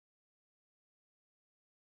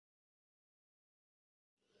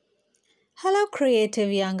Hello,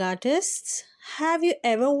 creative young artists. Have you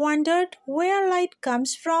ever wondered where light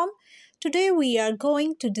comes from? Today, we are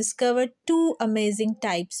going to discover two amazing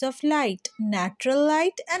types of light, natural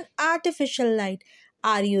light and artificial light.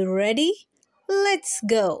 Are you ready? Let's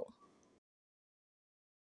go.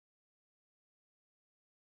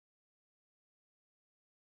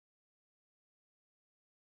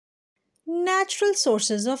 Natural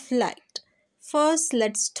sources of light. First,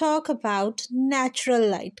 let's talk about natural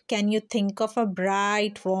light. Can you think of a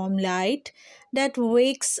bright, warm light that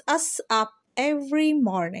wakes us up every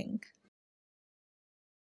morning?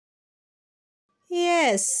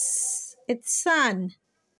 Yes, it's sun.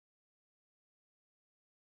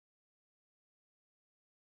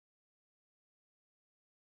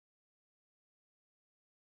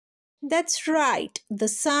 That's right. The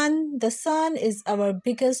sun is our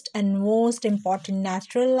biggest and most important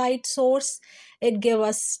natural light source. It gives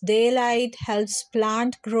us daylight, helps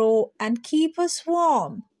plant grow and keep us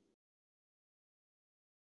warm.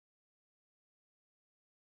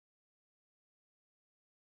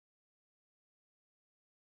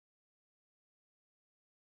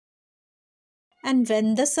 And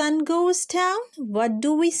when the sun goes down, what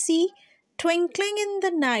do we see? Twinkling in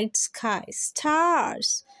the night sky,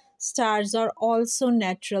 stars. Stars are also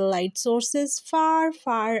natural light sources far,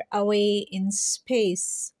 far away in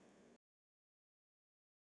space.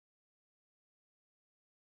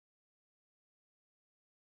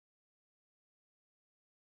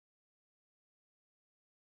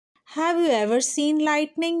 Have you ever seen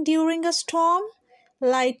lightning during a storm?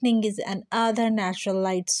 Lightning is another natural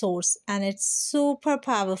light source and it's super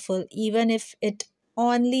powerful even if it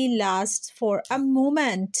only lasts for a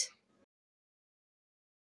moment.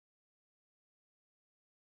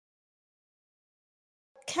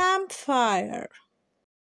 Campfire.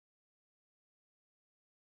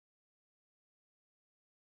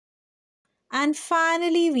 And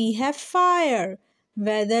finally, we have fire.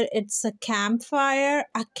 Whether it's a campfire,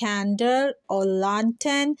 a candle, or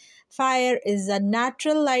lantern, fire is a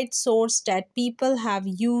natural light source that people have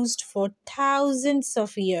used for thousands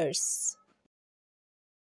of years.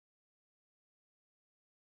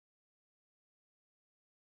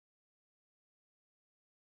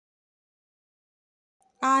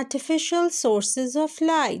 Artificial sources of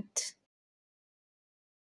light.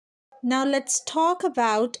 Now let's talk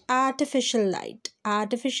about artificial light.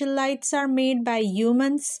 Artificial lights are made by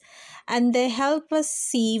humans and they help us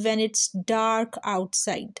see when it's dark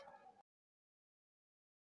outside.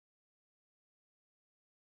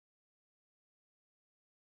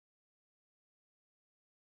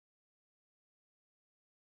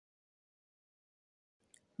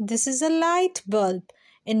 This is a light bulb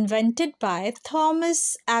invented by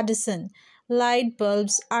Thomas Edison. Light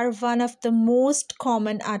bulbs are one of the most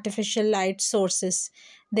common artificial light sources.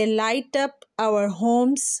 They light up our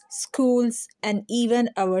homes, schools, and even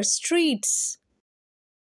our streets.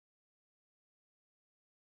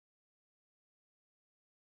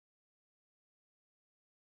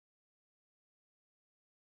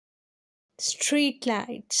 Street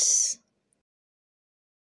lights.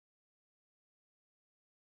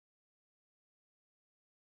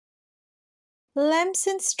 Lamps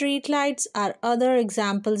and streetlights are other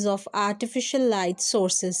examples of artificial light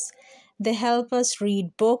sources. They help us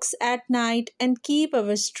read books at night and keep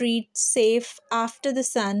our streets safe after the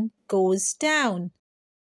sun goes down.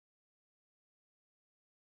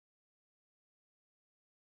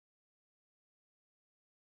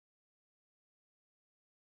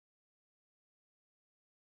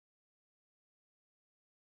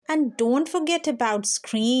 And don't forget about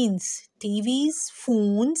screens. TVs,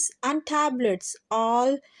 phones, and tablets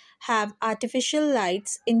all have artificial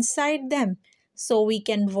lights inside them. So we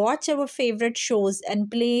can watch our favorite shows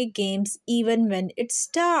and play games even when it's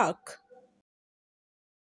dark.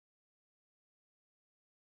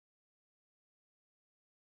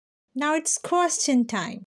 Now it's question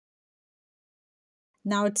time.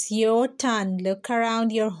 Now it's your turn. Look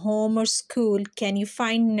around your home or school. Can you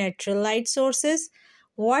find natural light sources?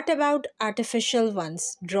 What about artificial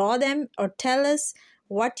ones? Draw them or tell us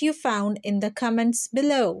what you found in the comments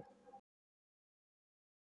below.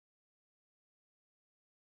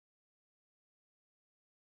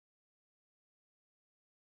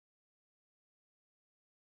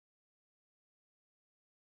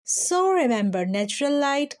 So remember, natural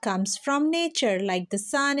light comes from nature like the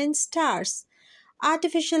sun and stars.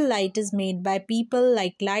 Artificial light is made by people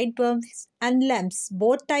like light bulbs and lamps.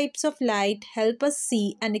 Both types of light help us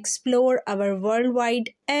see and explore our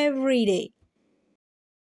worldwide every day.